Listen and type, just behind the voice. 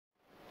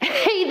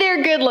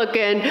you're good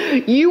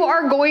looking, you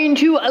are going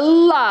to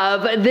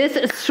love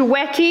this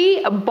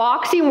sweaty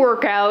boxing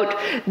workout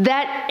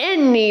that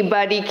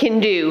anybody can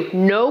do.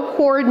 No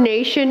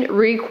coordination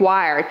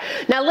required.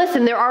 Now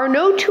listen, there are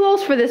no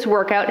tools for this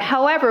workout.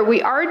 However,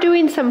 we are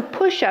doing some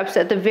push-ups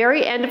at the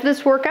very end of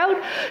this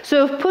workout.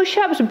 So if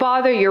push-ups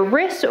bother your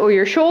wrists or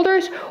your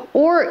shoulders,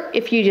 or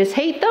if you just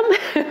hate them,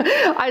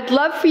 I'd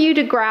love for you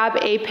to grab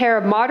a pair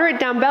of moderate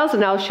dumbbells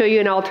and I'll show you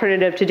an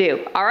alternative to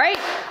do. All right?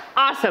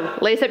 Awesome.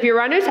 Lace up your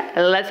runners.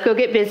 Let's go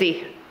get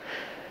busy.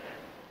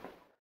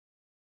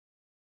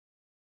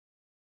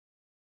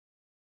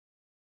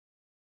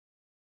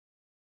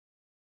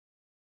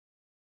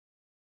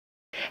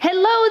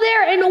 Hello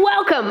there and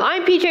welcome.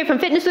 I'm PJ from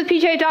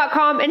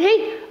fitnesswithpj.com, and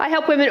hey, I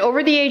help women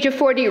over the age of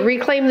 40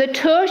 reclaim the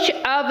tush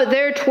of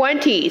their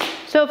 20s.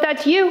 So if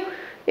that's you,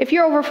 if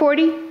you're over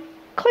 40,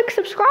 click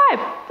subscribe.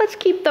 Let's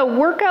keep the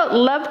workout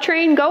love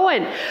train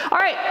going. All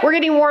right, we're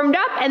getting warmed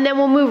up and then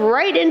we'll move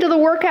right into the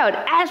workout.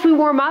 As we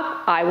warm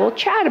up, I will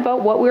chat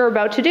about what we're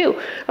about to do.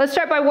 Let's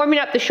start by warming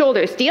up the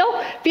shoulders.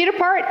 Deal? Feet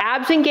apart,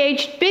 abs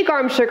engaged, big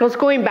arm circles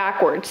going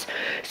backwards.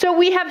 So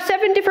we have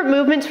 7 different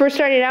movements we're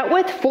starting out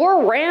with,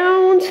 4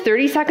 rounds,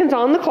 30 seconds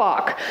on the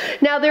clock.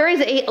 Now there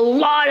is a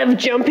lot of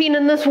jumping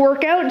in this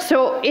workout.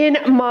 So in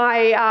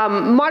my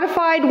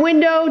modified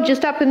window,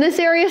 just up in this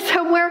area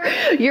somewhere,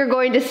 you're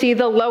going to see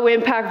the low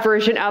impact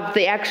version of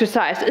the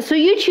exercise. So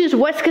you choose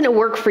what's going to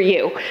work for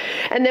you.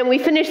 And then we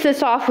finish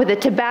this off with a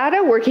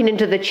Tabata, working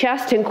into the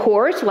chest and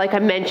core. So like I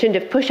mentioned,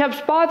 if push-ups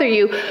bother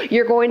you,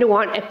 you're going to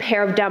want a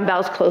pair of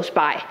dumbbells close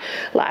by.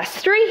 Last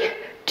 3,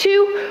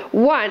 2,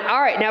 1.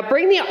 All right, now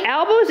bring the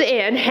elbows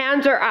in,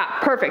 hands are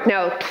up. Perfect.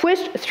 Now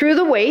twist through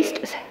the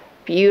waist.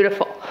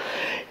 Beautiful.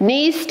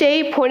 Knees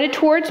stay pointed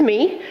towards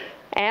me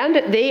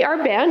and they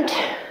are bent.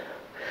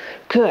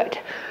 Good.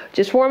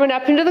 Just warming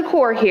up into the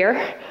core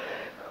here.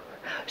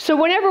 So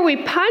whenever we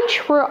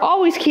punch, we'll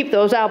always keep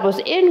those elbows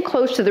in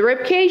close to the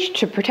rib cage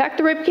to protect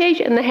the rib cage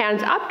and the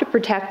hands up to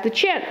protect the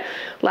chin.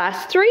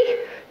 Last 3,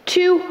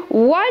 2,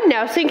 1.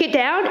 Now sink it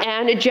down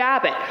and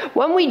jab it.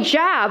 When we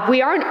jab,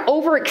 we aren't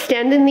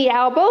overextending the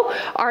elbow.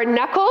 Our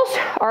knuckles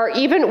are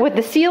even with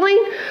the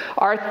ceiling.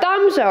 Our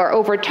thumbs are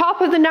over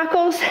top of the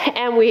knuckles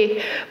and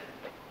we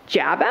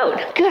jab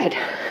out. Good.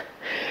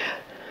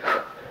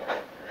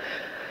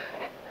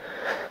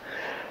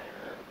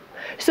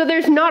 So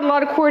there's not a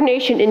lot of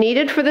coordination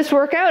needed for this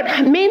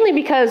workout, mainly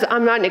because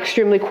I'm not an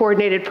extremely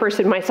coordinated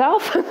person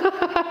myself.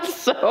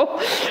 So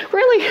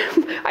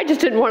really, I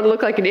just didn't want to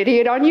look like an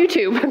idiot on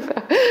YouTube.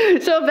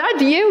 So if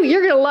that's you,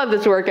 you're going to love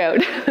this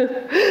workout.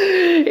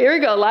 Here we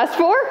go. Last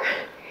 4,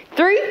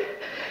 3,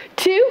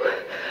 2,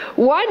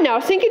 1. Now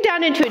sink it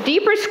down into a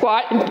deeper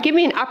squat and give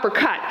me an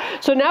uppercut.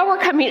 So now we're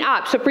coming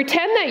up. So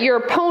pretend that your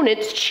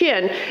opponent's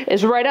chin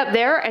is right up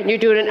there and you're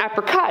doing an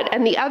uppercut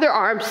and the other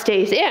arm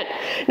stays in.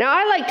 Now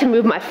I like to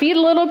move my feet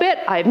a little bit.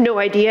 I have no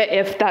idea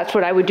if that's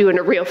what I would do in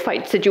a real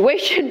fight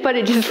situation, but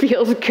it just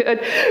feels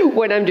good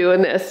when I'm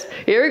doing this.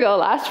 Here we go.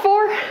 Last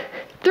 4,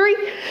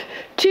 3,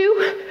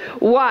 2,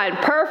 1.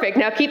 Perfect.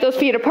 Now keep those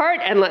feet apart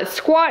and let's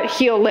squat,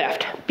 heel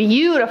lift.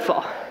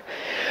 Beautiful.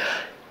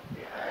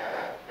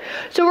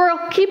 So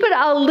we'll keep it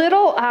a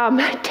little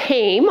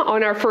tame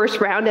on our first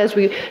round as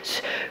we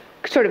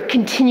sort of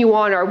continue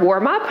on our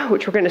warm-up,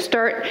 which we're going to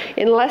start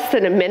in less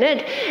than a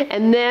minute,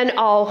 and then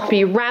I'll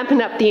be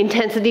ramping up the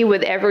intensity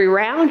with every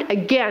round.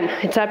 Again,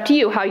 it's up to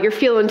you how you're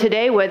feeling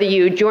today, whether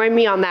you join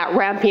me on that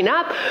ramping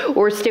up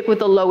or stick with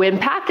the low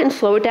impact and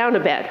slow it down a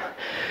bit.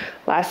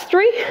 Last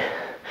 3,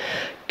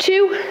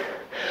 2,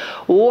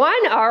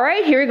 1. All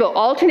right, here we go.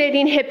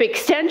 Alternating hip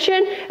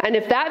extension. And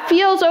if that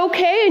feels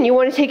okay and you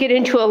want to take it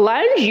into a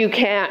lunge, you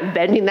can.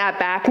 Bending that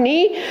back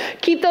knee.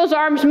 Keep those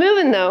arms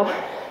moving though.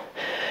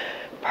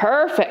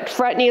 Perfect.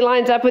 Front knee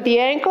lines up with the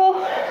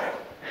ankle.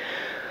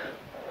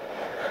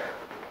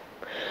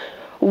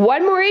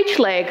 1 more each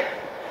leg.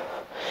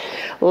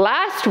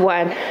 Last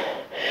one.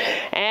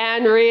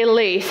 And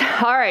release.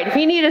 All right, if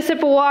you need a sip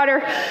of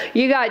water,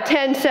 you got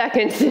 10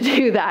 seconds to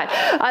do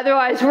that.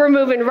 Otherwise, we're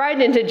moving right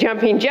into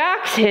jumping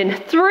jacks in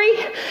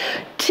 3,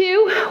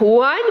 2,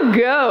 1,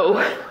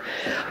 go.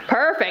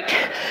 Perfect.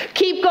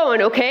 Keep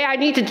going, okay? I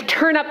need to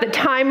turn up the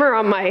timer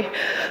on my,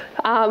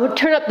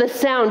 turn up the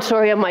sound,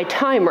 sorry, on my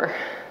timer.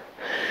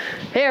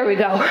 There we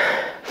go.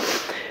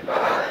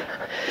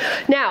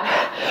 Now,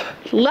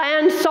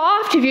 land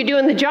soft. If you're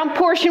doing the jump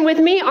portion with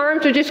me,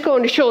 arms are just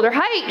going to shoulder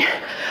height.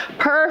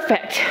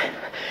 Perfect.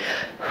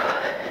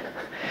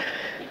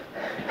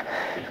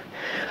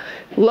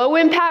 Low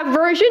impact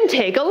version,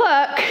 take a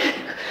look.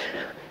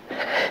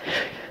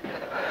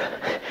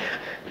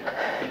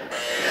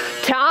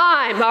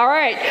 Time. All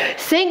right.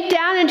 Sink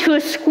down into a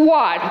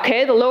squat.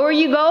 Okay. The lower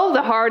you go,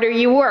 the harder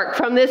you work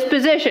from this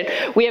position.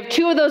 We have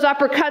 2 of those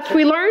uppercuts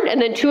we learned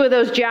and then 2 of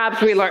those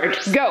jabs we learned.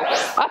 Go.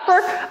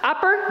 Upper,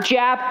 upper,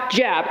 jab,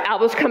 jab.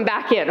 Elbows come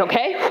back in.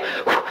 Okay.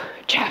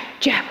 Jab,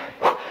 jab.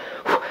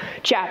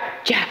 Jab,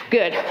 jab.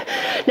 Good.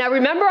 Now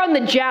remember on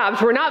the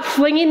jabs, we're not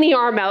flinging the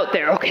arm out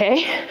there.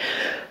 Okay.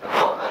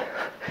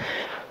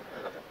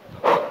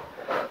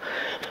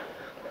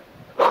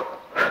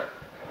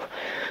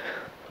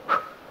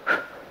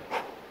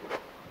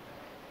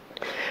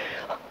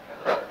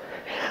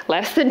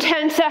 Less than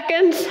 10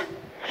 seconds.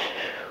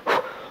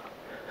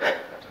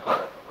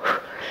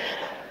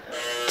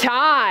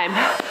 Time.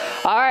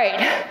 All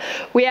right,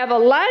 we have a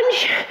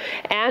lunge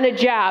and a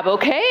jab,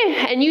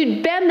 okay? And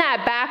you bend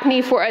that back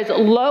knee for as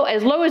low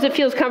as it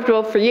feels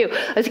comfortable for you.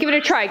 Let's give it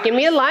a try. Give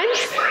me a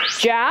lunge,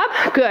 jab,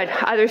 good.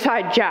 Other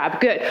side,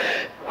 jab, good.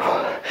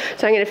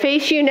 So I'm gonna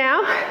face you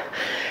now.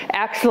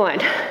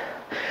 Excellent.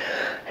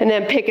 And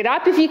then pick it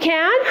up if you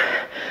can.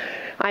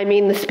 I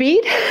mean the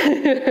speed.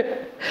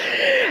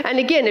 And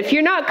again, if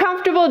you're not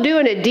comfortable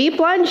doing a deep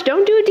lunge,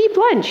 don't do a deep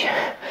lunge.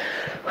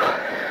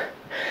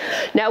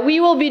 Now we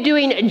will be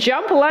doing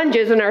jump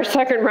lunges in our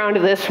second round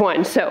of this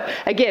one. So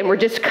again, we're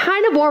just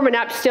kind of warming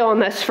up still in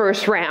this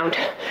first round.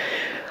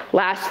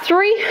 Last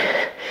 3,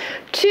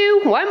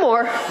 2, one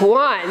more, 1.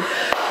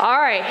 All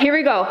right, here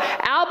we go.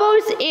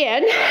 Elbows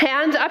in,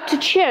 hands up to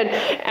chin.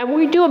 And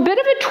we do a bit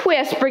of a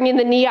twist, bringing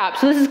the knee up.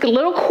 So this is a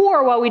little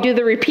core while we do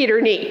the repeater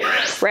knee.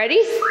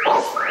 Ready?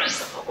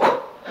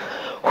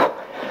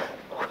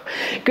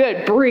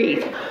 Good,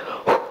 breathe.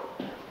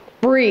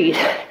 Breathe,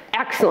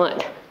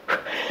 excellent.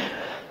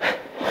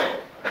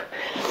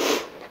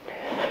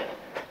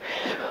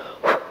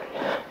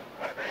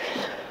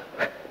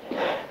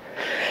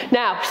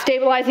 Now,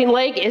 stabilizing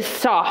leg is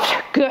soft.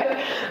 Good.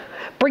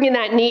 Bringing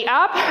that knee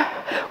up,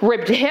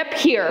 rib to hip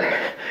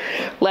here.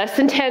 Less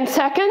than 10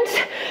 seconds.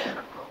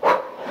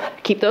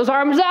 Keep those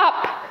arms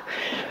up.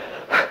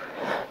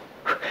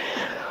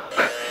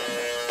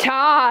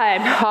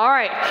 Time. All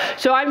right,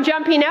 so I'm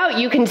jumping out.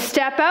 You can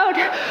step out.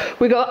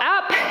 We go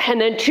up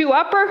and then 2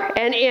 upper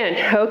and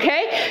in,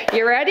 okay?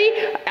 You ready?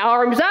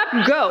 Arms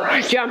up, go.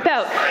 Jump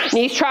out.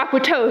 Knees track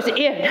with toes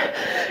in.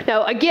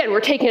 Now again,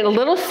 we're taking it a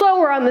little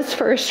slower on this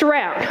first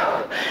round.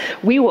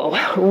 We will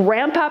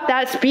ramp up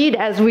that speed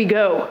as we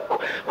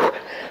go.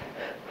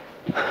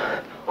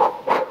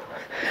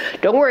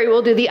 Don't worry,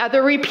 we'll do the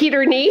other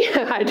repeater knee.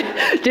 I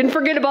didn't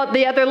forget about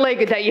the other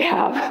leg that you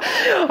have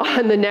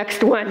on the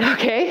next one,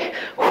 okay?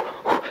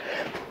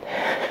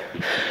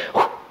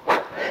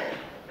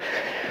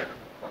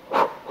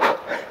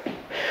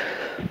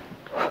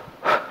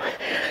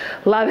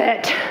 Love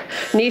it.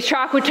 Knees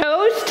track with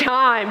toes,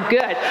 time,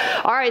 good.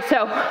 All right,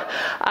 so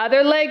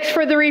other legs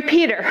for the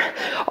repeater.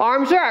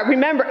 Arms are up.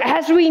 Remember,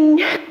 as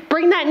we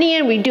bring that knee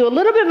in, we do a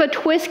little bit of a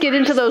twist, get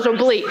into those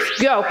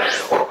obliques. Go.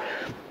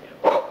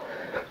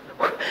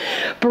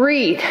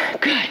 Breathe,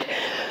 good.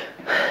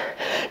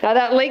 Now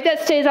that leg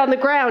that stays on the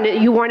ground,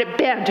 you want it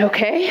bent,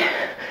 okay?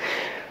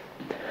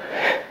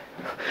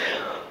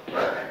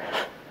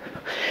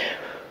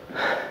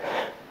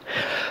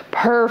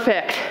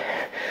 Perfect.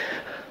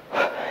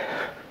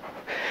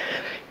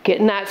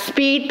 Getting that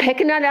speed,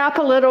 picking it up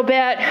a little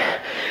bit.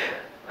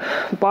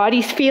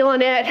 Body's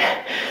feeling it.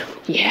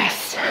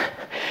 Yes.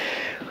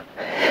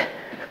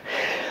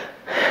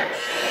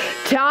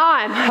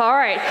 Time. All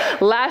right,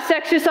 last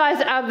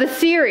exercise of the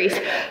series.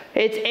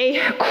 It's a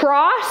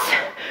cross,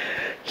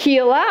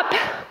 heel up,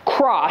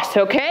 cross,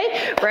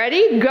 okay?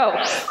 Ready? Go.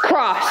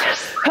 Cross,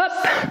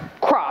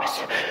 up,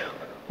 cross.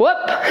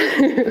 Whoop.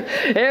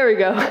 There we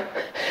go.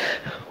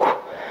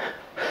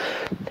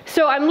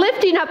 So I'm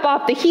lifting up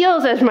off the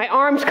heels as my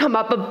arms come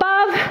up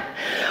above.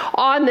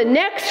 On the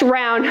next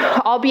round,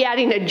 I'll be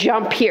adding a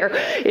jump here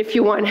if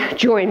you want to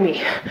join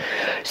me.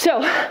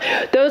 So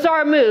those are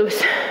our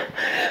moves.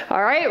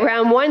 All right,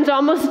 round 1's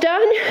almost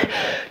done.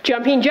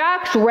 Jumping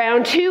jacks,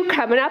 round 2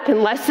 coming up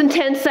in less than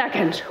 10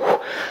 seconds.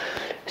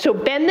 So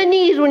bend the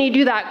knees when you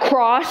do that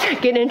cross,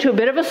 get into a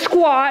bit of a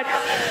squat.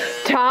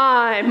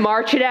 Time,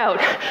 march it out.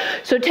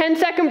 So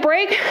 10-second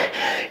break,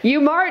 you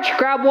march,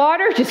 grab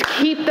water, just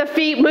keep the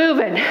feet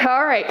moving.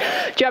 All right,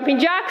 jumping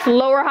jacks,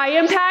 lower high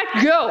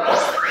impact, go.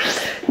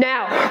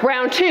 Now,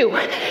 round 2,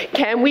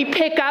 can we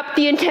pick up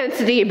the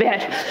intensity a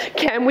bit?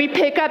 Can we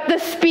pick up the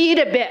speed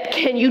a bit?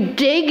 Can you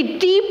dig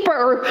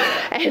deeper?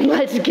 And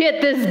let's get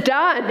this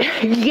done.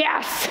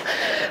 Yes.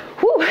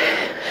 Whew.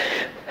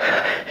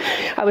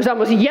 I was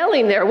almost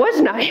yelling there,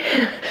 wasn't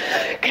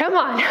I? Come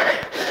on.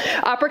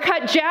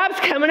 Uppercut jabs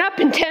coming up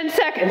in 10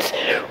 seconds.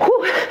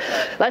 Whew.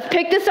 Let's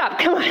pick this up.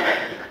 Come on.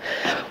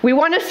 We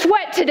want to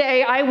sweat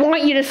today. I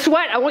want you to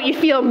sweat. I want you to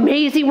feel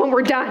amazing when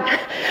we're done.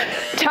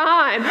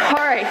 Time.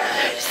 All right.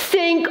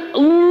 Sink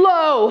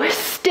low.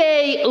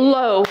 Stay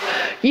low.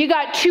 You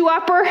got 2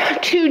 upper,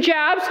 2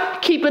 jabs.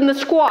 Keeping the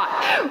squat.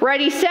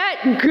 Ready,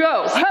 set,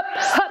 go. Hup,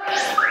 hup.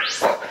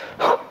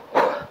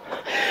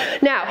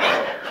 Now,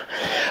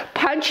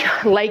 punch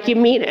like you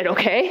mean it,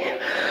 okay?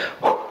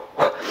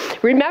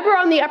 Remember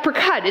on the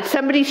uppercut, it's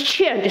somebody's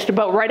chin, just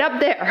about right up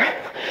there.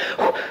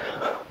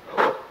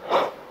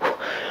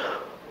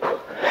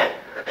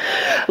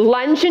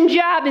 Lunge and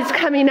jab is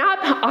coming up.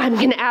 I'm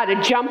gonna add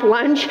a jump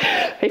lunge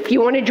if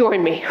you wanna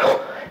join me.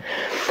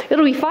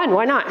 It'll be fun,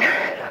 why not?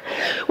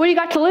 What do you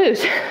got to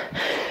lose?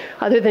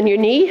 Other than your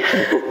knee?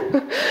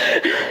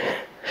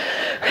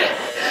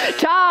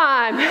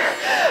 Time.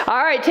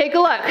 All right, take a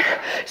look.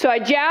 So I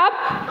jab,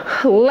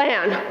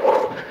 land.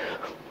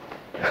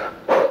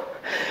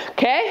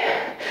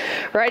 Okay,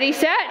 ready,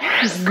 set,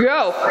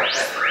 go.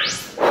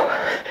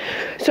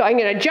 So I'm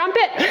gonna jump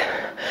it,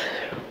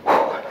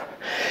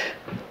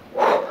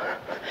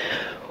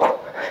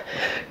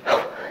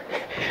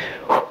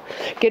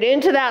 Get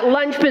into that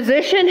lunge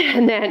position,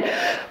 and then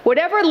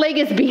whatever leg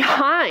is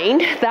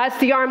behind, that's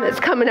the arm that's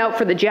coming out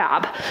for the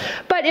jab.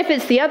 But if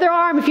it's the other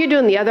arm, if you're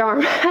doing the other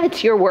arm,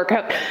 it's your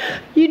workout.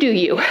 You do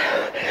you.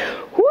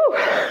 Woo.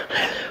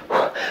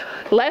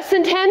 Less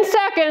than 10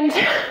 seconds.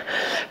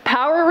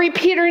 Power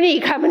repeater knee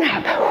coming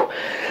up.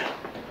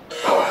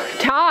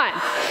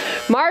 Time.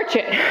 March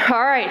it.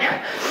 All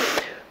right.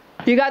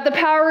 You got the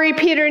power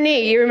repeater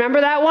knee. You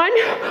remember that one?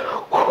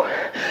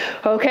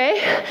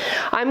 Okay.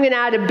 I'm going to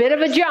add a bit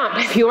of a jump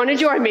if you want to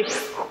join me.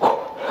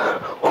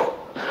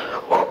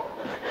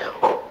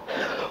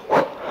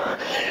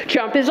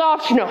 Jump is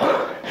optional.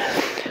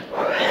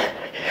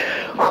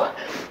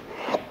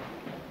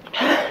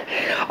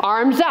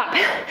 Arms up.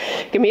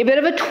 Give me a bit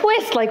of a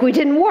twist like we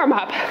did in warm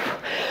up.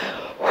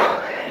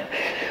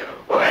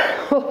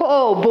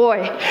 Oh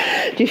boy,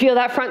 do you feel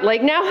that front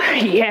leg now?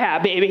 Yeah,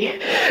 baby.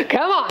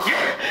 Come on.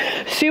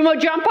 Sumo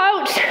jump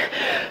out.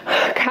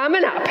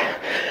 Coming up.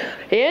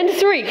 In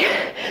 3,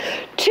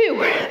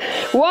 2,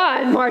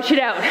 1. March it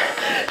out.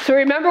 So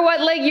remember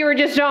what leg you were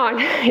just on.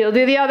 You'll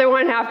do the other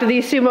one after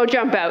these sumo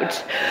jump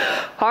outs.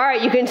 All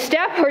right, you can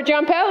step or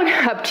jump out.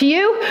 Up to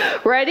you.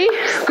 Ready?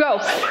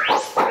 Go.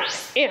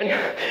 In.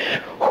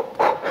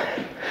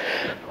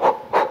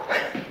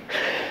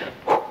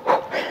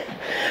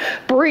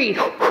 Breathe.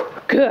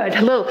 Good.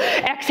 A little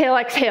exhale,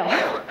 exhale.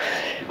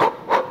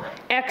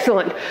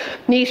 Excellent.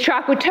 Knees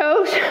track with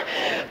toes.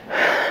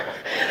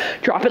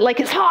 Drop it like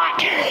it's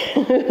hot.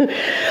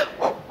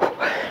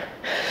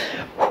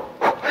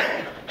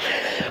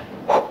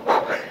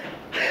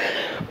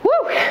 Woo.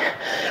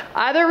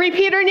 Other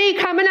repeater knee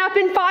coming up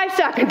in 5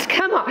 seconds.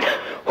 Come on.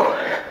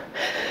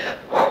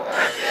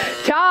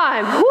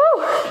 Time.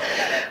 Woo.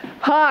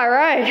 All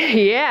right.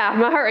 Yeah,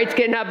 my heart rate's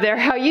getting up there.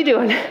 How you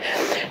doing?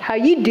 How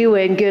you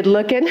doing? Good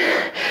looking.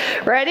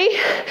 Ready?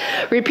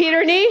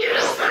 Repeater knee.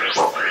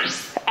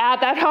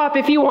 Add that hop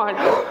if you want.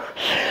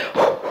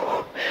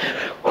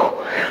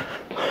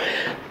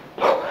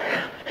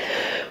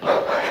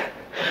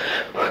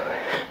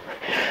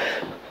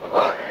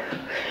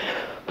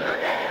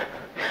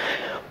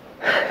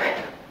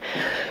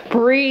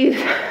 Breathe.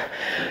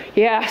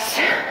 Yes.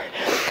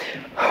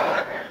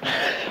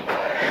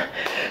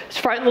 This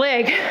front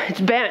leg,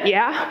 it's bent,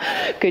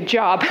 yeah? Good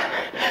job.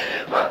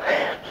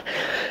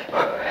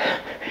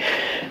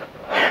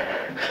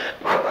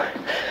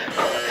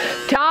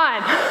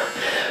 Time.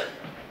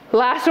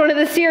 Last one of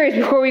the series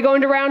before we go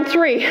into round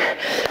 3.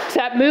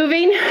 Stop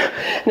moving,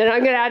 and then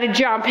I'm going to add a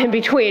jump in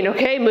between,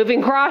 okay?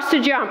 Moving cross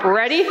to jump.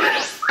 Ready?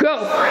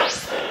 Go.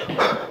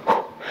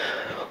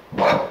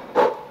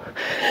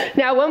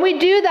 Now, when we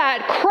do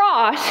that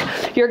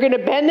cross, you're going to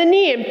bend the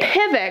knee and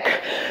pivot,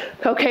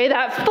 okay,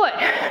 that foot.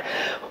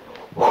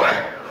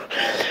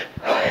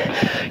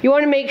 You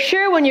want to make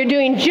sure when you're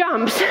doing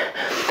jumps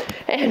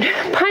and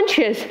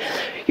punches,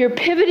 you're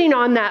pivoting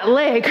on that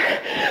leg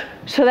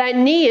so that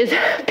knee is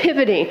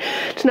pivoting.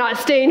 It's not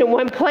staying in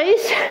one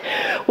place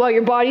while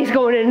your body's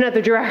going in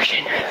another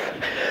direction.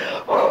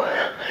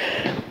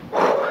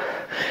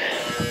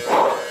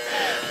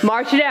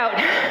 March it out.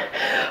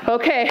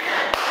 Okay.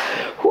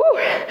 Woo.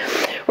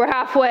 We're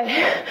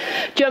halfway.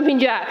 Jumping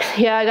jacks.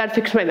 Yeah, I gotta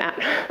fix my mat.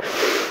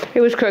 It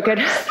was crooked.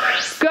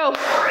 Go.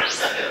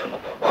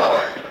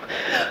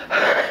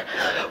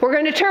 We're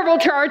going to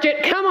turbocharge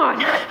it. Come on.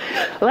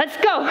 Let's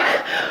go.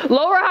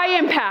 Lower high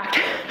impact.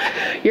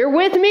 You're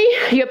with me.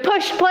 You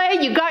push play.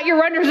 You got your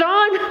runners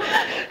on.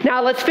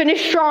 Now let's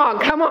finish strong.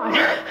 Come on.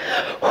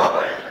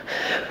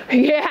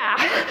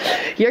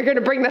 Yeah. You're going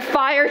to bring the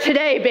fire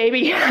today,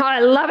 baby. I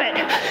love it.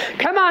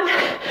 Come on.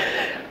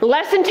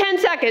 Less than 10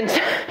 seconds.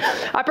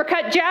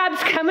 Uppercut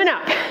jabs coming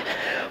up.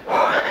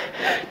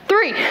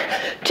 3,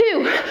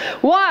 2,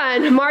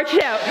 1. March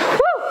it out. Woo.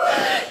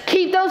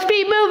 Keep those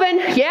feet moving.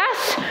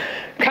 Yes.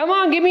 Come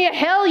on, give me a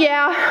hell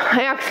yeah.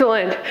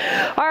 Excellent.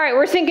 All right,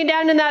 we're sinking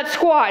down in that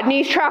squat.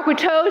 Knees track with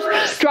toes.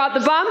 Drop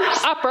the bum.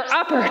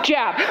 Upper,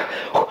 jab.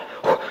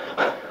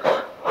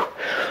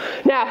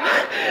 Now,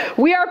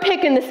 we are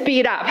picking the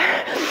speed up.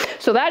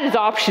 So that is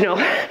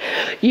optional.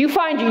 You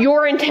find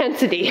your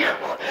intensity.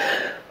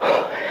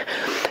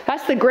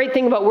 That's the great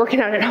thing about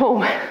working out at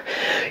home.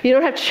 You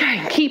don't have to try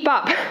and keep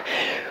up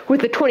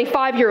with the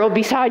 25-year-old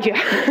beside you.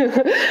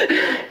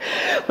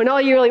 When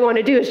all you really want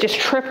to do is just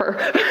trip her.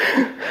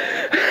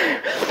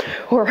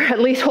 Or at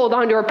least hold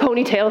on to her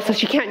ponytail so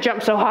she can't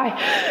jump so high.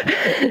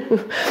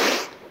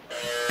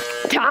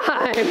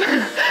 Time.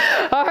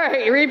 All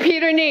right,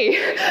 repeater knee.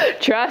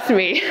 Trust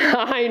me,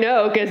 I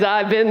know because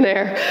I've been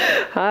there.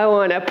 I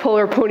want to pull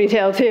her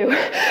ponytail too.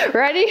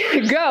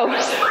 Ready? Go.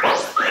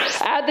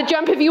 Add the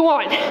jump if you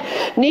want.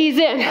 Knees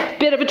in,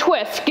 bit of a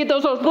twist. Get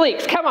those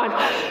obliques. Come on.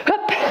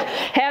 Up.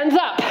 Hands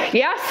up.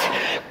 Yes?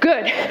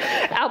 Good.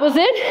 Elbows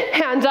in,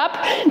 hands up,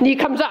 knee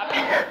comes up.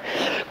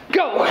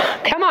 Go.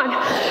 Come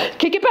on.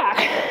 Kick it back.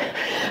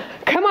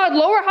 Come on,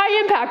 lower high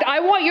impact. I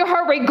want your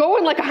heart rate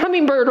going like a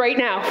hummingbird right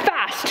now.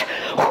 Fast.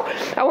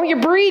 I want you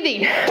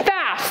breathing.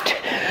 Fast.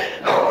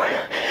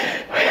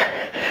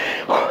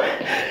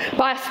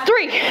 Last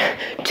 3,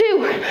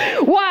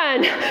 2,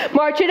 1.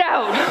 March it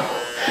out.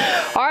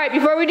 All right,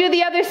 before we do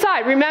the other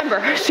side, remember,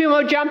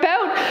 sumo jump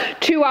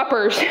out, 2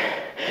 uppers.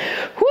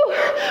 Woo.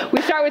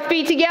 We start with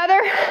feet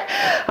together.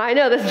 I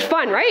know, this is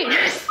fun, right?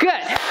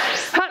 Good.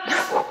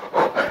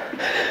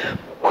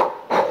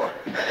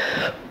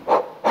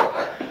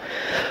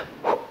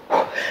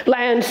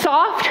 Land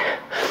soft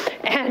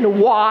and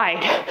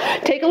wide.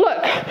 Take a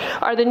look.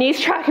 Are the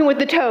knees tracking with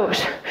the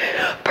toes?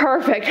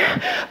 Perfect.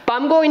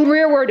 Bum going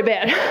rearward a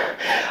bit.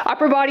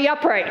 Upper body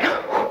upright.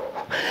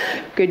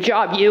 Good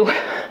job, you.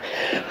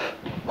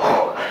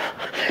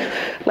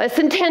 Less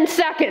than 10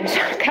 seconds.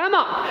 Come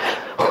on.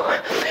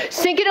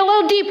 Sink it a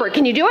little deeper.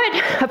 Can you do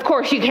it? Of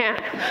course you can.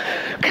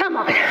 Come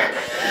on.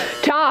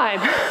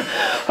 Time.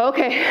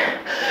 Okay.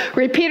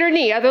 Repeat our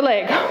knee, other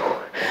leg.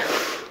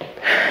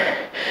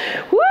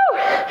 Woo!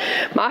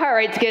 My heart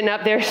rate's getting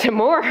up there some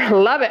more.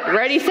 Love it.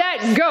 Ready,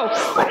 set, go.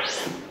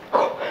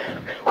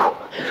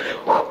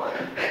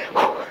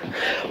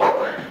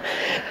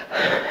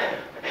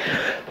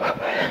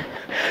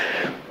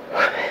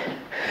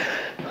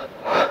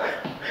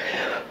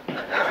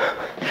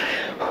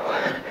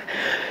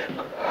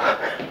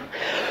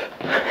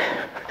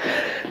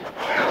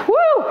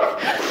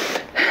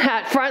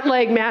 Front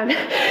leg, man.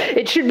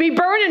 It should be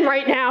burning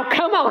right now.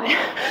 Come on.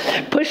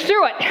 Push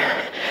through it.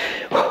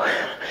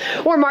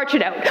 Or march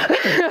it out.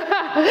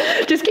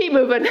 Just keep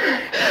moving.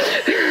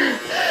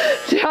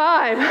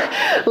 Time.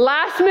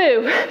 Last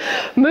move.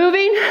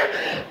 Moving.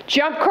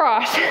 Jump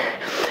cross.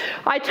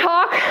 I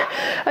talk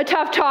a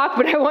tough talk,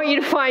 but I want you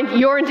to find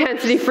your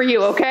intensity for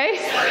you, okay?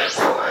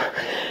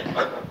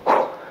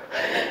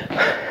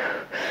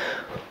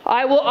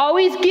 I will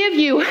always give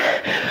you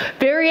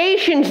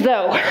variations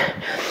though.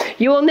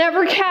 You will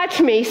never catch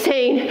me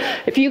saying,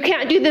 if you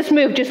can't do this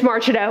move, just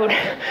march it out.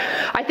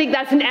 I think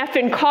that's an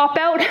effing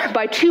cop-out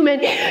by too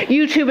many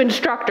YouTube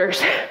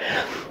instructors.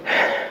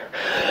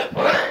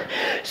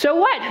 So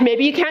what?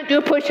 Maybe you can't do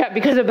a push-up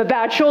because of a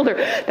bad shoulder.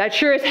 That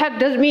sure as heck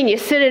doesn't mean you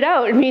sit it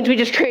out. It means we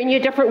just train you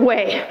a different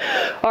way.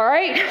 All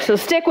right? So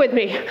stick with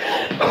me.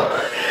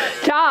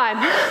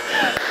 Time.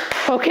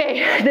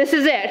 Okay, this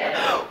is it.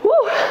 Woo.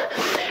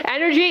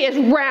 Energy is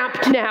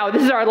ramped now.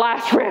 This is our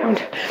last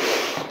round.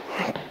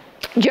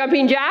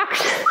 Jumping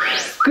jacks,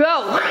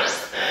 go.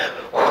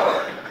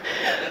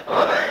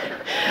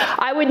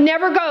 I would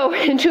never go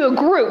into a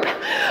group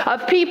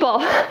of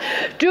people,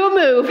 do a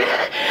move,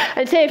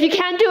 and say, if you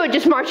can't do it,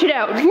 just march it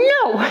out.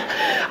 No,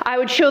 I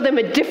would show them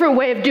a different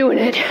way of doing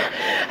it.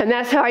 And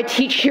that's how I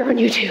teach here on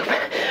YouTube.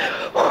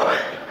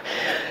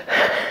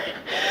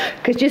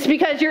 Because just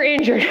because you're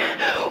injured,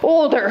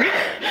 older,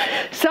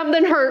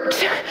 something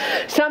hurts,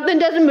 something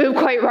doesn't move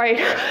quite right,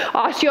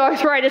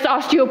 osteoarthritis,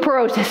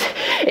 osteoporosis,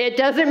 it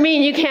doesn't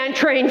mean you can't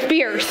train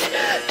fierce.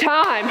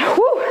 Time.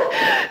 Woo.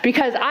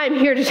 Because I'm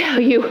here to tell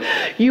you,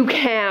 you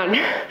can.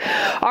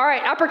 All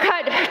right,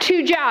 uppercut,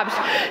 2 jabs.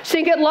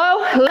 Sink it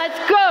low. Let's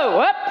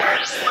go. Up.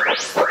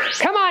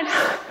 Come on.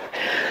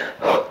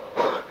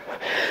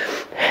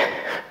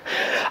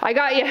 I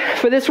got you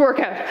for this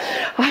workout.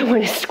 I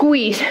want to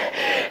squeeze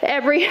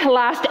every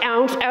last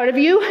ounce out of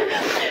you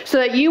so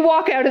that you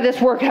walk out of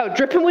this workout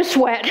dripping with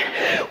sweat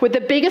with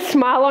the biggest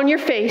smile on your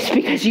face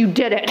because you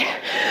did it.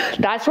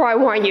 That's where I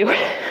want you.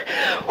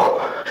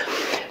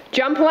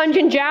 Jump, lunge,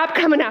 and jab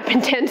coming up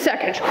in 10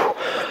 seconds.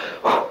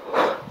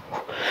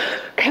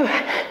 Come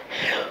on.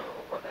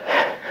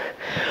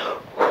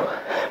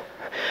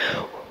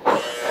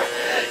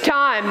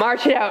 Time,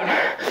 march it out.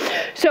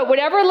 So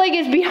whatever leg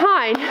is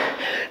behind,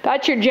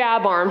 that's your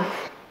jab arm.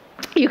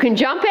 You can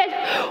jump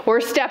it or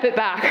step it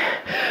back.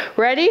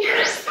 Ready?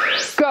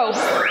 Go.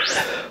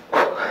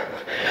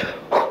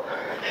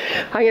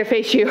 I'm gonna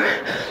face you.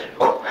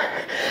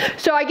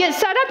 So I get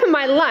set up in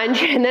my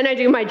lunge and then I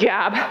do my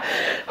jab.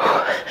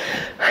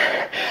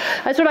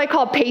 That's what I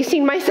call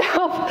pacing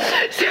myself.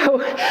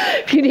 So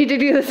if you need to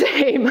do the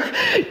same,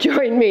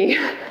 join me.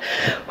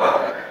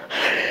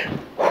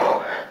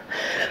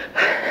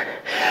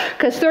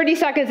 Because 30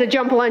 seconds of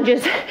jump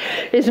lunges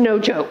is no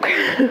joke.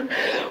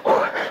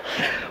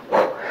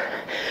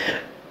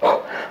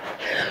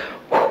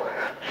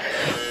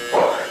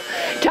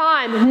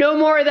 Time, no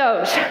more of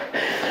those.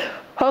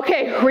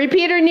 Okay,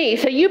 repeat our knee.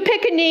 So you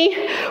pick a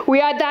knee, we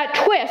add that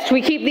twist,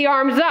 we keep the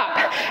arms up.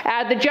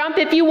 Add the jump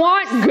if you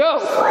want, go.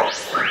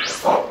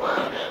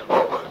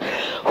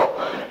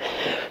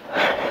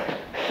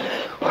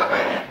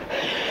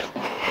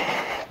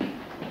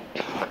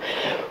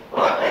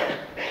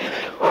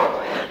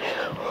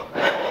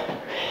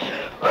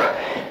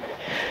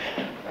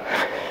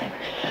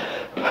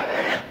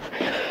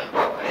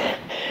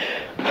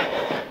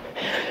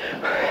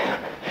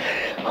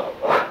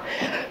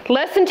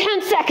 Less than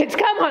 10 seconds.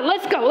 Come on,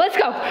 let's go, let's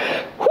go.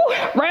 Whew,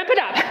 ramp it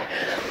up.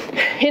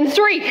 In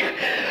 3,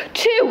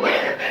 2,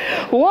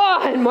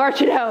 1,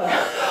 march it out.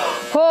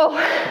 Oh,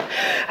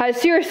 that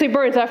seriously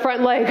burns that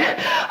front leg.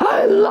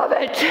 I love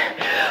it.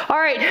 All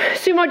right,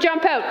 sumo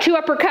jump out, 2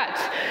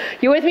 uppercuts.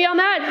 You with me on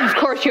that? Of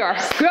course you are.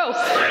 Go.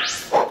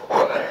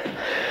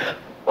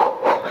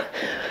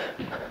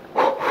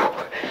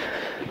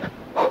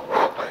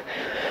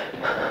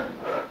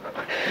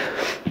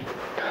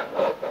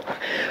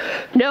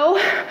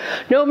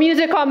 No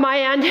music on my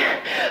end,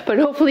 but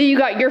hopefully you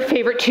got your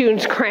favorite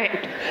tunes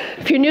cranked.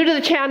 If you're new to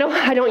the channel,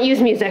 I don't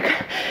use music.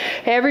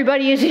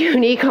 Everybody is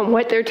unique on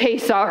what their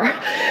tastes are.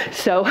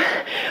 So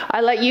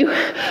I let you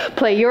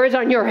play yours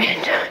on your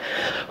end.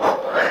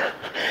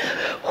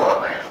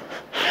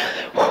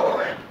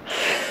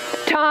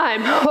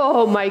 Time.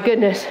 Oh my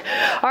goodness.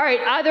 All right,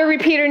 other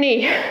repeater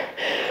knee.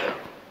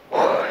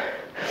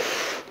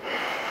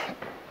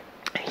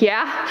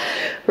 Yeah?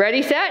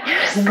 Ready, set,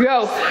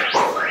 go.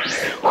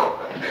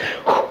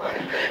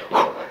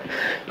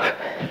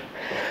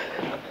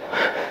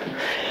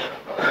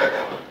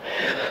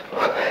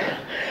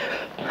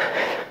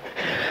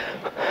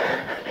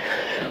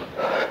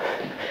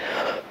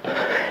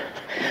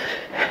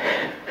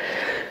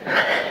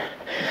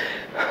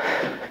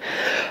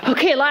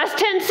 Okay, last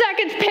 10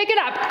 seconds, pick it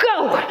up.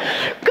 Go,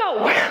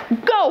 go,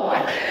 go.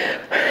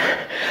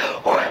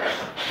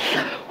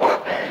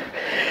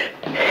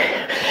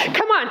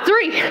 Come on,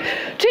 3,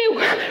 2,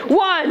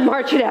 1,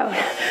 march it out.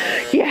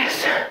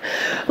 Yes.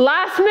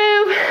 Last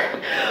move.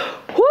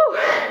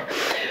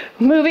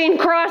 Woo. Moving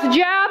cross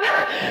jab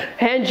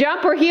and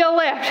jump or heel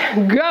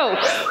lift. Go.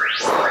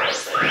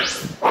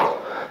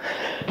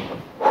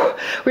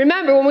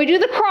 Remember, when we do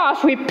the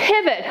cross, we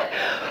pivot,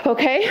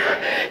 okay?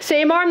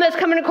 Same arm that's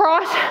coming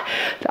across,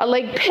 that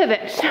leg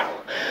pivots.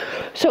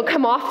 So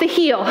come off the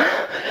heel.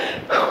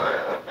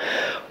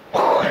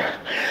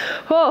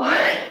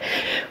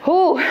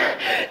 Oh,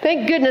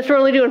 thank goodness we're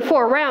only doing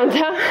 4 rounds,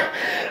 huh?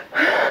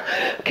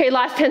 Okay,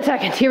 last 10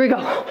 seconds, here we go.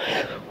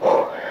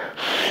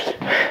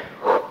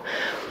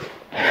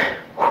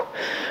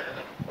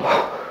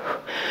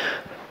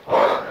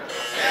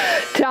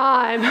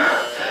 Time.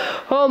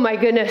 Oh my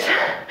goodness.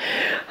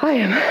 I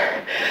am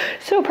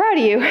so proud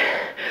of you.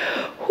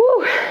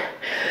 Whew.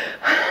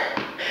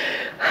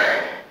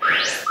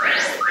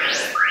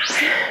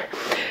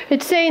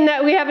 It's saying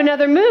that we have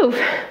another move.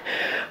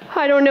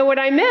 I don't know what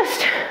I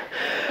missed.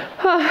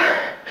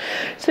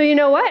 So you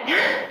know what?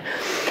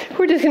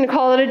 We're just gonna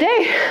call it a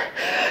day.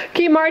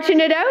 Keep marching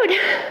it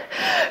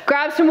out.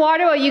 Grab some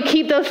water while you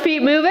keep those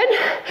feet moving.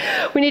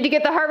 We need to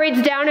get the heart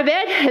rates down a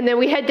bit, and then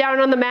we head down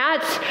on the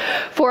mats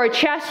for a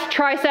chest,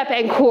 tricep,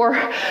 and core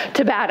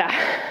Tabata.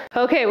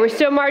 Okay, we're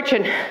still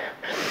marching.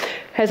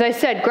 As I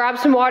said, grab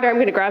some water. I'm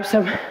gonna grab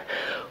some.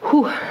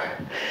 Whew.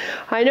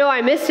 I know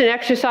I missed an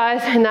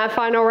exercise in that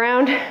final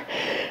round.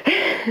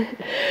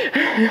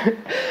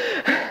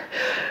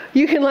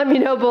 You can let me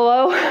know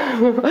below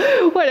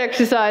what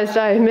exercise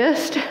I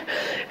missed.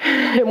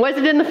 Was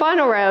it in the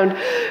final round?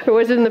 Or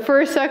was it in the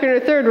first, second, or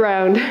third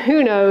round?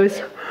 Who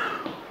knows?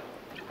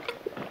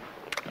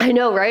 I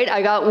know, right?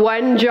 I got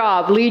one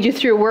job, lead you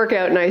through a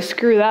workout, and I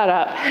screw that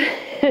up.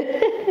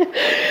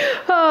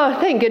 Oh,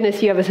 thank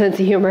goodness you have a sense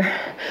of humor.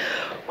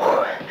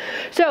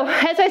 So,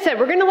 as I said,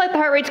 we're gonna let the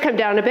heart rates come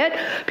down a bit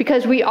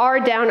because we are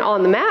down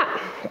on the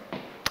mat.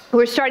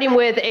 We're starting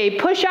with a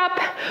push-up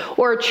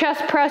or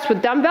chest press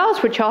with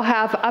dumbbells, which I'll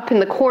have up in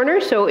the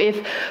corner. So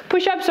if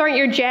push-ups aren't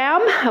your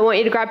jam, I want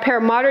you to grab a pair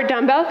of moderate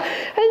dumbbells,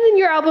 and then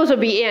your elbows will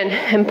be in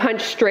and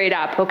punch straight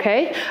up,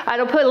 okay?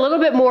 I'll put a little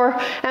bit more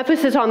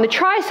emphasis on the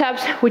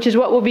triceps, which is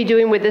what we'll be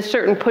doing with this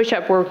certain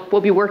push-up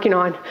we'll be working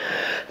on.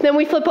 Then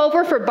we flip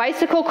over for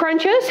bicycle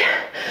crunches.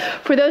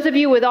 For those of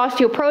you with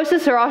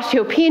osteoporosis or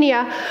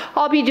osteopenia,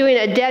 I'll be doing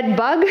a dead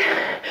bug,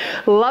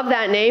 love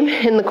that name,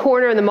 in the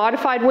corner in the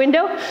modified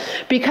window,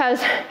 because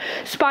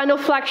spinal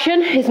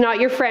flexion is not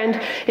your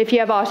friend if you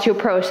have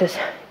osteoporosis.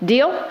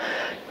 Deal?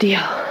 Deal.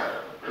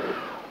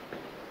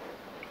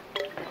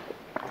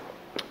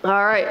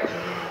 All right.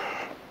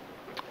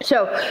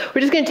 So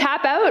we're just going to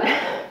tap out.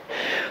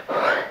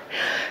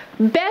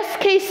 Best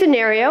case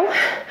scenario,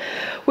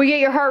 we get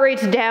your heart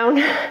rates down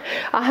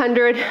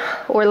 100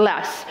 or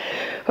less,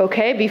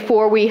 okay,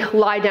 before we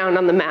lie down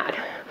on the mat.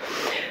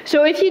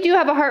 So if you do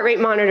have a heart rate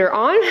monitor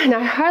on, and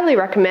I highly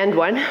recommend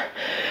one,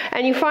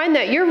 and you find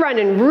that you're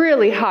running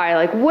really high,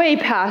 like way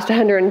past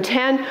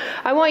 110,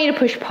 I want you to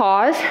push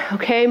pause,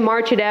 okay,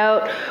 march it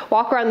out,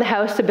 walk around the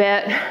house a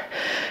bit,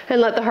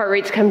 and let the heart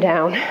rates come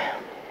down.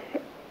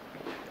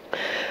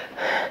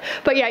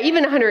 But yeah,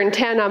 even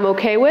 110 I'm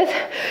okay with,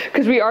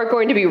 because we are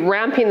going to be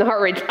ramping the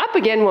heart rates up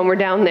again when we're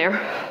down there.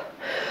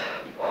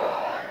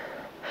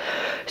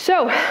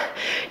 So,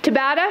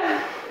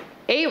 Tabata,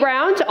 8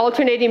 rounds,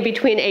 alternating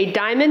between a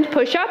diamond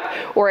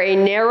push-up or a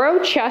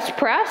narrow chest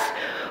press,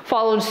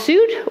 followed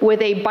suit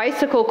with a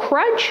bicycle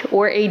crunch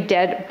or a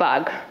dead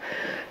bug.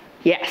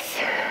 Yes.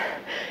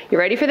 You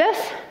ready for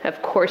this?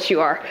 Of course you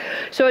are.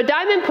 So a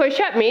diamond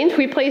push-up means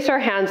we place our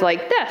hands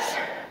like this.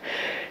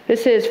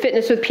 This is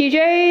Fitness with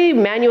PJ,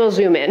 manual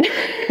zoom in.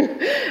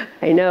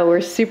 I know,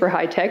 we're super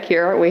high tech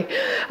here, aren't we?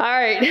 All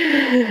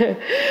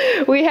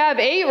right. We have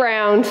 8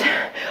 rounds,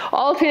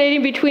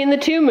 alternating between the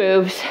 2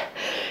 moves.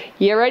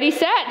 You ready,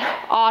 set?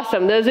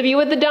 Awesome. Those of you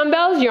with the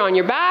dumbbells, you're on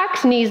your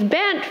backs, knees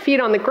bent, feet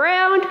on the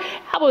ground,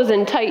 elbows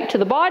in tight to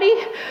the body.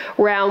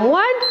 Round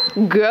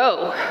 1,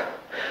 go.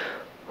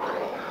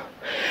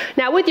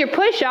 Now with your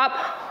push-up,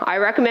 I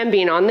recommend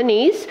being on the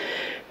knees.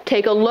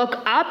 Take a look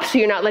up so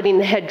you're not letting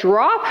the head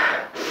drop.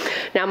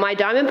 Now Now my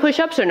diamond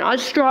push-ups are not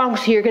strong,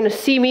 so you're gonna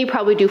see me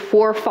probably do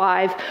 4 or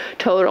 5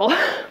 total.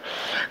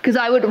 Because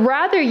I would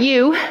rather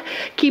you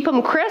keep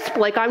them crisp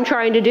like I'm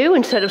trying to do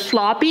instead of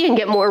sloppy and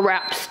get more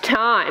reps.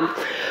 Time.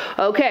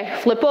 Okay,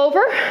 flip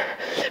over,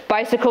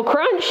 bicycle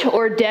crunch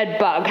or dead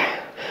bug.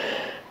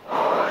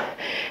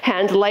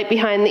 Hands light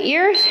behind the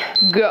ears,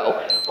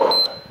 go.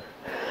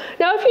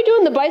 Now if you're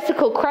doing the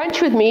bicycle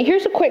crunch with me,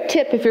 here's a quick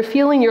tip. If you're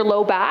feeling your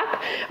low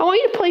back, I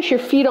want you to place your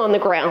feet on the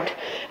ground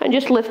and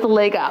just lift the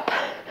leg up,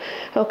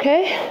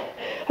 okay?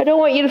 I don't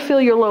want you to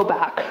feel your low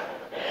back.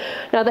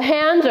 Now the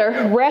hands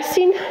are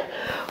resting,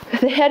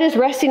 the head is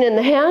resting in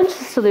the hands,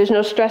 so there's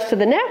no stress to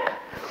the neck.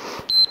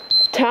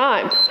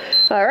 Time.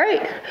 All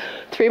right,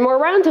 3 more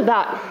rounds of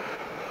that.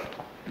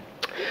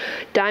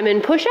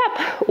 Diamond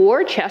push-up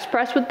or chest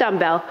press with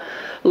dumbbell.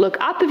 Look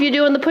up if you're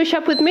doing the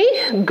push-up with me,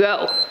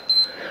 go.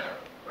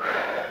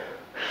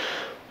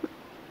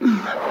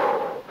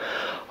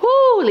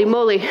 Holy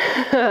moly.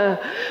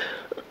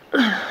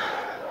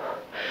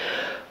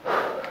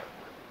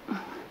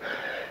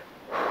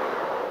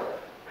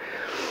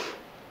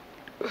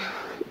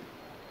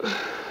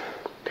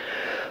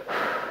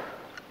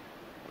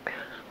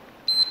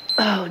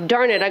 Oh,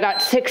 darn it, I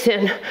got 6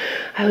 in.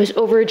 I was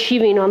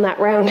overachieving on that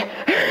round.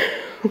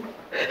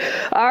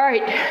 All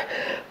right,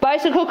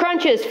 bicycle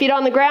crunches, feet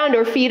on the ground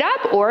or feet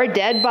up or a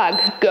dead bug,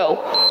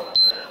 go.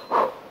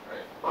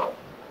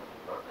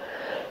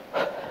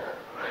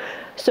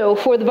 So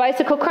for the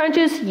bicycle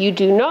crunches, you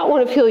do not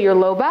want to feel your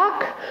low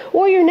back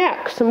or your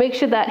neck. So make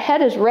sure that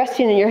head is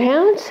resting in your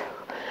hands.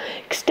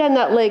 Extend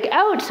that leg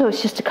out so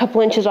it's just a couple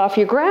inches off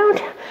your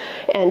ground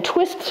and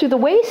twist through the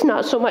waist,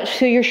 not so much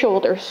through your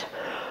shoulders.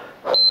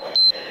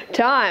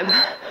 Time.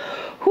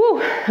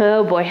 Whew.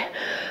 Oh boy.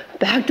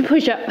 Back to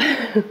push up.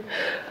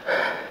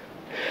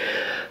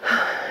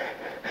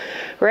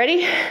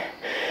 Ready?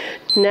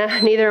 Nah,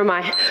 neither am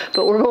I,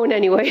 but we're going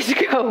anyways.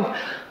 Go.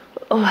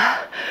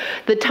 Oh.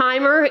 The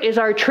timer is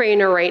our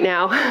trainer right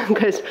now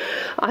because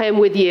I am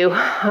with you.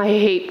 I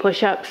hate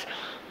push-ups.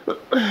 But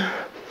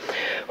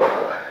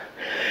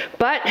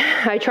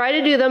I try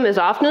to do them as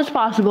often as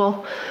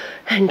possible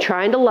and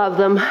trying to love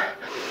them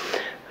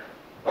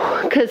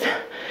because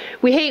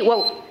we hate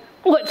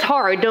what's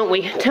hard, don't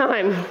we?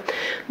 Time.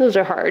 Those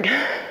are hard.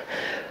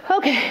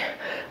 Okay.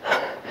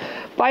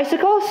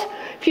 Bicycles.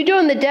 If you're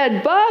doing the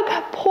dead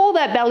bug, pull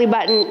that belly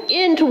button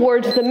in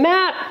towards the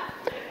mat.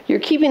 You're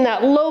keeping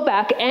that low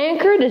back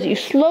anchored as you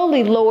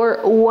slowly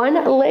lower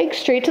one leg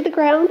straight to the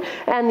ground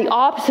and the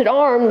opposite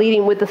arm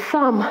leading with the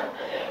thumb.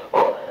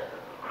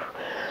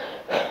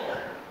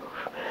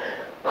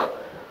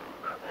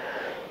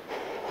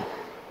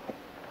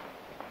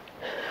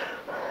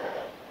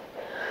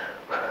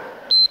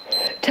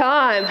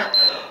 Time.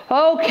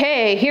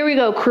 Okay, here we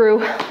go, crew.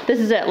 This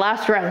is it,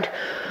 last round.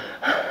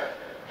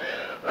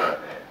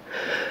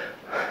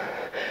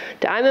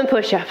 Diamond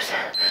push-ups.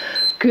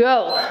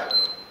 Go.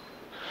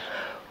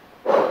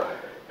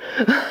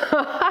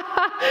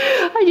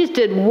 I just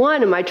did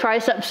 1 and my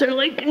triceps are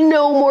like,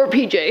 no more,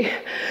 PJ.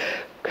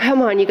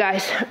 Come on, you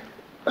guys.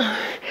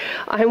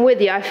 I'm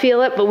with you, I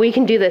feel it, but we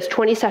can do this.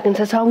 20 seconds,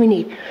 that's all we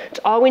need. It's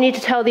all we need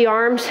to tell the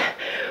arms.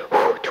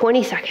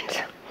 20 seconds.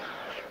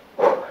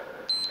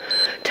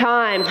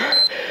 Time.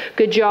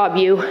 Good job,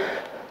 you.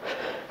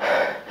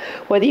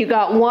 Whether you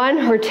got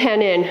 1 or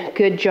 10 in,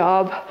 good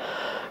job.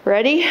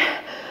 Ready?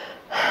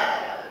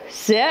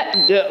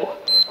 Set, go.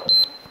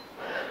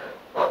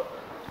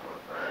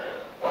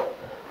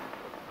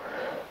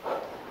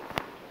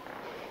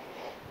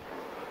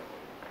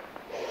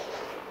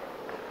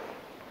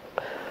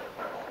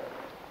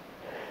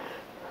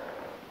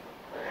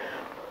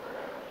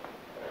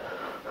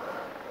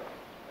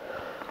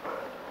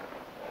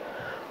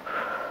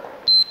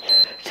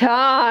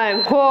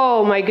 Time.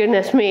 Oh my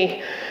goodness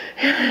me.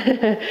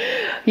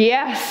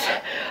 Yes.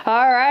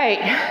 All right.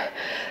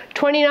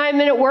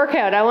 29-minute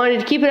workout. I wanted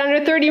to keep it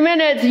under 30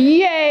 minutes.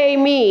 Yay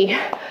me.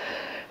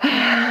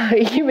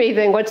 You may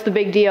think, what's the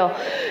big deal?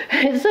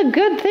 It's a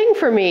good thing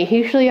for me.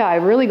 Usually I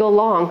really go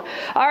long.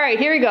 All right,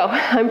 here we go.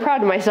 I'm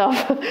proud of myself.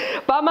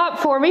 Bum up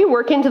for me.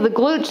 Work into the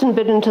glutes and a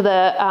bit into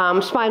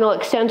the spinal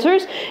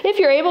extensors. If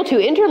you're able to,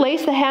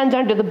 interlace the hands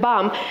under the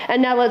bum.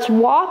 And now let's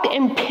walk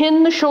and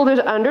pin the shoulders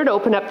under to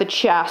open up the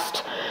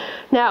chest.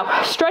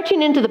 Now,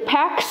 stretching into the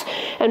pecs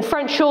and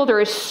front shoulder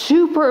is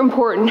super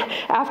important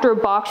after a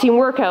boxing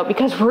workout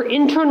because we're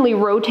internally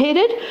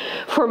rotated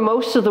for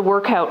most of the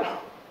workout.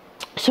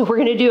 So we're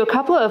going to do a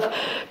couple of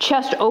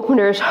chest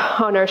openers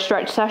on our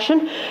stretch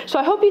session. So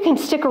I hope you can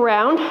stick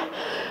around.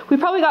 We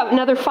probably got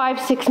another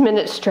 5-6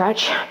 minute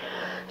stretch.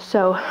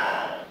 So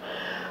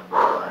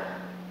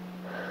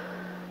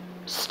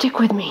stick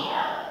with me.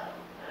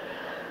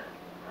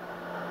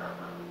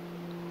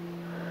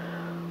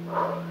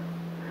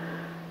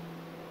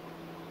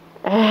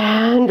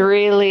 And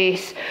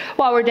release.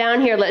 While we're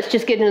down here, let's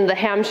just get into the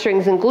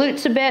hamstrings and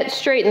glutes a bit.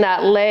 Straighten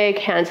that leg,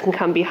 hands can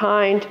come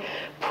behind.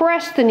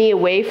 Press the knee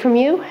away from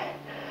you.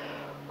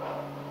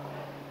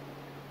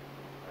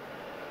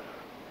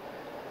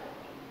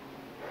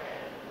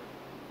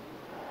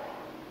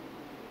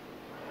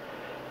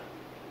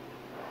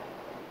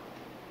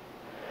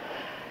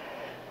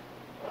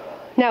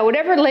 Now,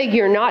 whatever leg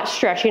you're not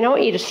stretching, I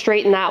want you to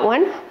straighten that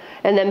one,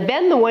 and then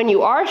bend the one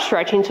you are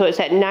stretching so it's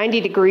at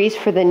 90 degrees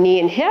for the knee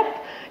and hip.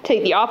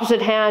 Take the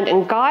opposite hand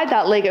and guide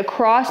that leg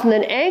across, and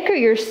then anchor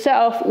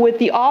yourself with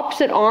the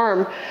opposite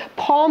arm.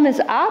 Palm is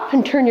up,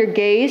 and turn your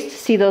gaze to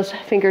see those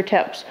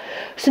fingertips.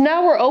 So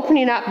now we're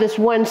opening up this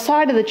one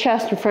side of the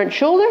chest and front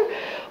shoulder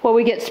while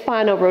we get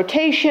spinal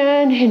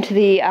rotation into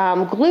the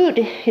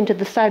glute, into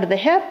the side of the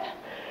hip.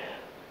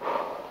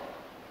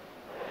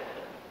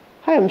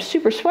 I am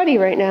super sweaty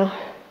right now.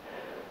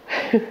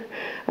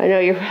 I know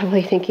you're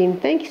probably thinking,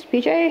 thanks,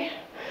 PJ.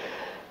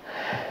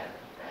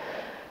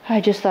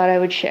 I just thought I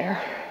would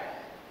share.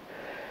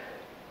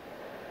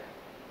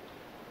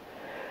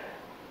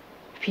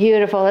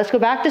 Beautiful. Let's go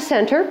back to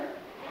center.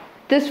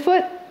 This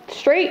foot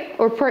straight,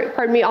 or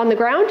pardon me, on the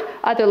ground.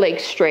 Other leg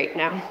straight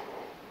now.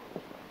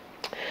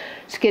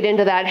 Let's get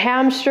into that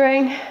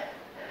hamstring.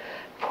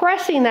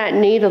 Pressing that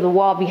knee to the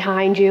wall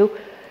behind you.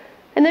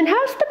 And then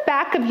how's the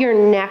back of your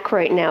neck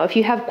right now? If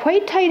you have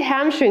quite tight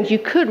hamstrings, you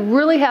could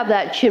really have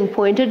that chin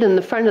pointed and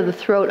the front of the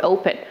throat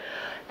open.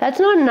 That's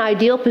not an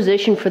ideal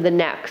position for the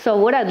neck. So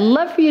what I'd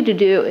love for you to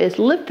do is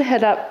lift the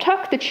head up,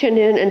 tuck the chin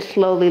in, and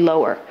slowly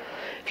lower.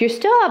 If you're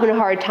still having a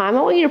hard time,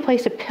 I want you to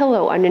place a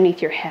pillow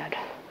underneath your head.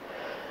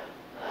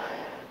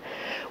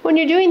 When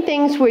you're doing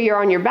things where you're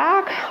on your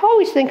back,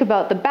 always think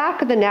about the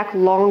back of the neck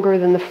longer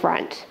than the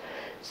front.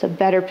 It's a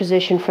better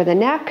position for the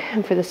neck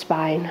and for the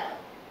spine.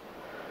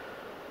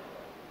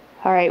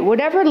 All right,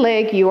 whatever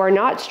leg you are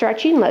not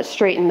stretching, let's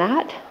straighten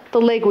that.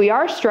 The leg we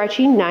are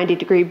stretching,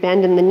 90-degree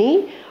bend in the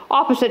knee.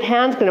 Opposite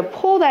hand's gonna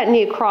pull that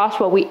knee across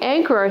while we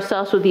anchor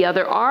ourselves with the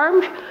other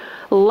arm,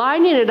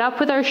 lining it up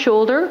with our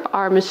shoulder.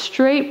 Arm is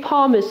straight,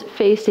 palm is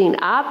facing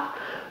up.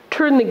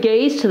 Turn the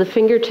gaze to the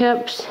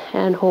fingertips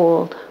and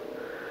hold.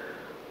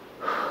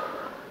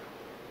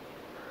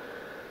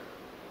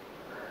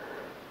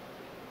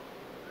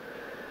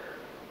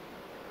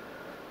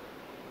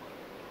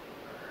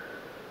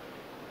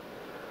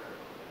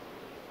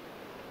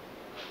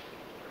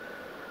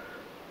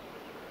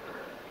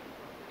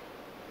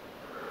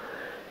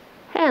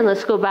 And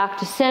let's go back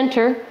to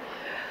center.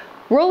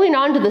 Rolling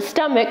onto the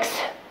stomachs.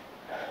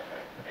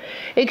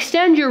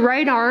 Extend your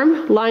right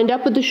arm, lined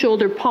up with the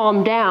shoulder,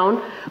 palm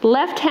down.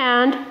 Left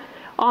hand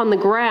on the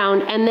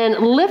ground, and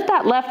then lift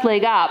that left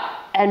leg up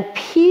and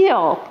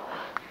peel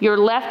your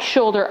left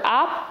shoulder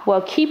up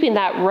while keeping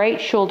that right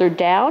shoulder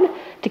down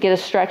to get a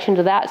stretch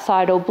into that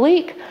side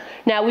oblique.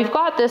 Now we've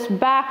got this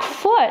back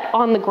foot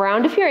on the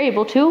ground if you're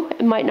able to.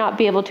 It might not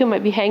be able to, it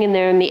might be hanging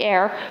there in the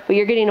air, but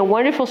you're getting a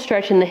wonderful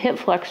stretch in the hip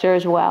flexor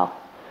as well.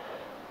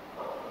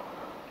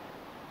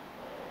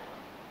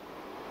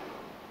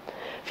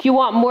 If you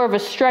want more of a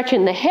stretch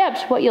in the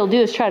hips, what you'll do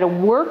is try to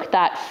work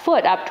that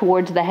foot up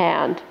towards the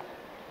hand.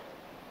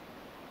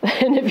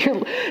 And if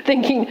you're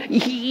thinking,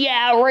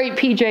 yeah, right,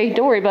 PJ,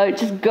 don't worry about it,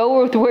 just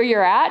go with where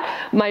you're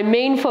at. My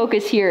main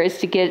focus here is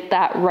to get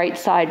that right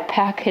side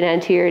pec and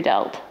anterior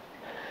delt.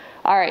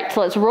 All right,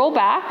 so let's roll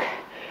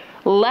back.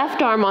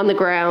 Left arm on the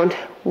ground,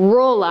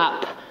 roll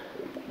up.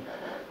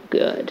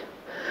 Good.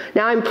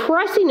 Now I'm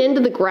pressing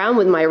into the ground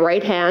with my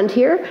right hand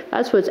here.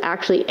 That's what's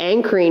actually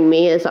anchoring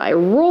me as I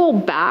roll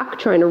back,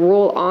 trying to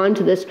roll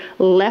onto this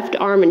left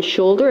arm and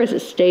shoulder as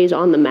it stays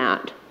on the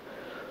mat.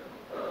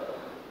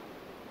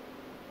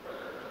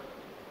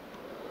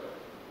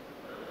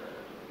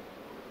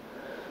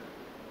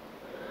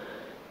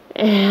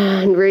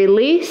 And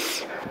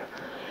release.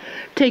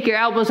 Take your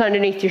elbows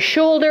underneath your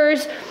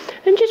shoulders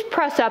and just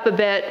press up a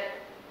bit.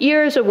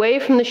 Ears away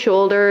from the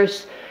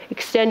shoulders.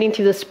 Extending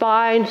through the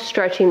spine,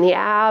 stretching the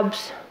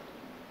abs.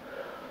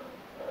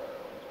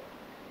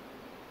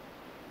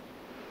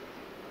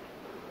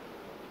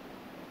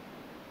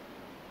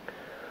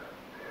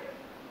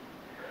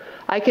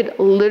 I could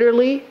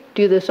literally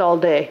do this all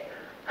day.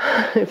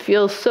 It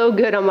feels so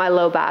good on my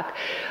low back.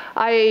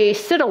 I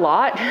sit a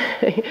lot,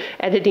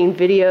 editing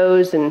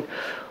videos and,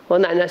 well,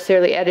 not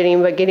necessarily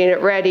editing, but getting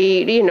it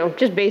ready, you know,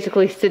 just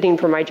basically sitting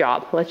for my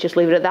job. Let's just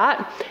leave it at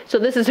that. So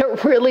this is a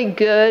really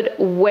good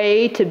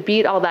way to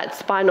beat all that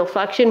spinal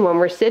flexion when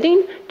we're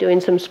sitting, doing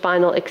some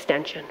spinal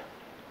extension.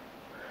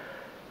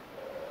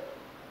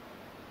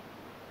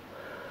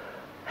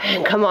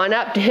 And come on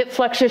up to hip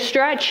flexor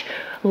stretch.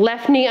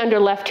 Left knee under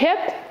left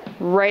hip,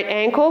 right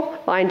ankle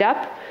lined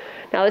up.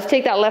 Now let's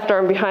take that left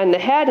arm behind the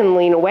head and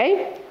lean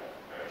away.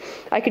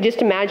 I could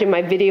just imagine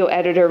my video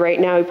editor right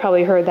now. You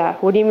probably heard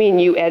that. What do you mean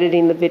you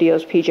editing the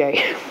videos,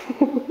 PJ?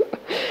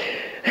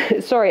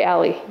 Sorry,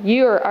 Allie.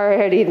 You are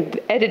already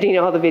editing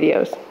all the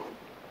videos.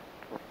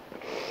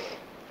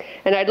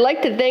 And I'd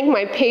like to thank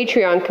my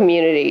Patreon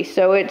community.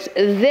 So it's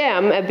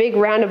them, a big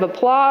round of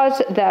applause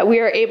that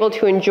we are able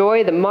to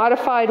enjoy the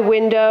modified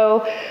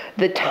window,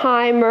 the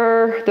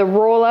timer, the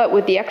rollout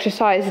with the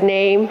exercise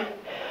name,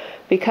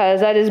 because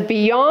that is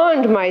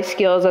beyond my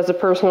skills as a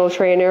personal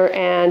trainer,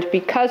 and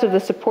because of the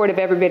support of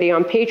everybody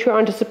on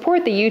Patreon to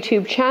support the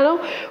YouTube channel,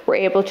 we're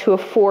able to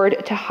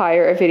afford to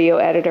hire a video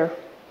editor.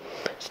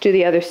 Let's do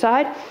the other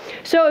side.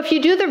 So if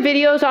you do the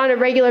videos on a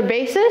regular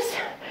basis,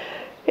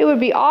 It would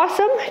be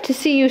awesome to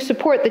see you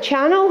support the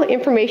channel.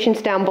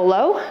 Information's down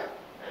below.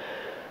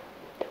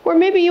 Or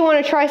maybe you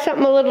want to try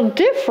something a little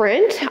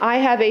different. I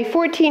have a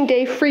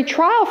 14-day free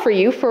trial for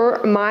you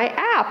for my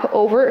app,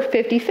 Over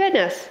 50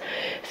 Fitness.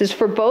 This is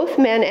for both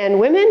men and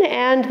women,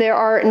 and there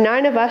are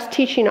 9 of us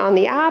teaching on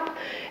the app.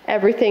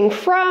 Everything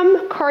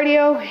from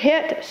cardio,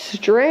 HIIT,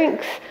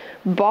 strength,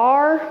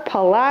 bar,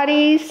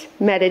 Pilates,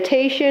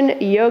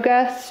 meditation,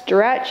 yoga,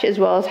 stretch, as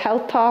well as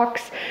health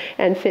talks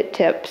and fit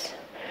tips.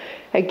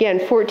 Again,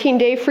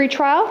 14-day free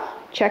trial.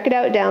 Check it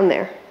out down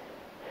there.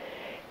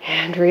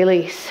 And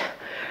release.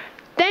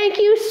 Thank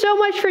you so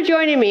much for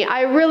joining me.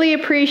 I really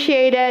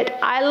appreciate it.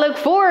 I look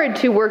forward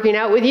to working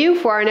out with you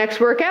for our next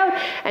workout.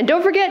 And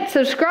don't forget,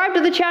 subscribe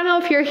to the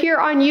channel if you're here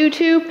on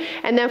YouTube.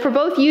 And then for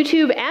both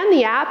YouTube and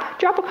the app,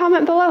 drop a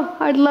comment below.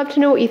 I'd love to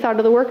know what you thought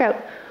of the workout.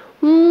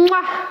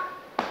 Mwah!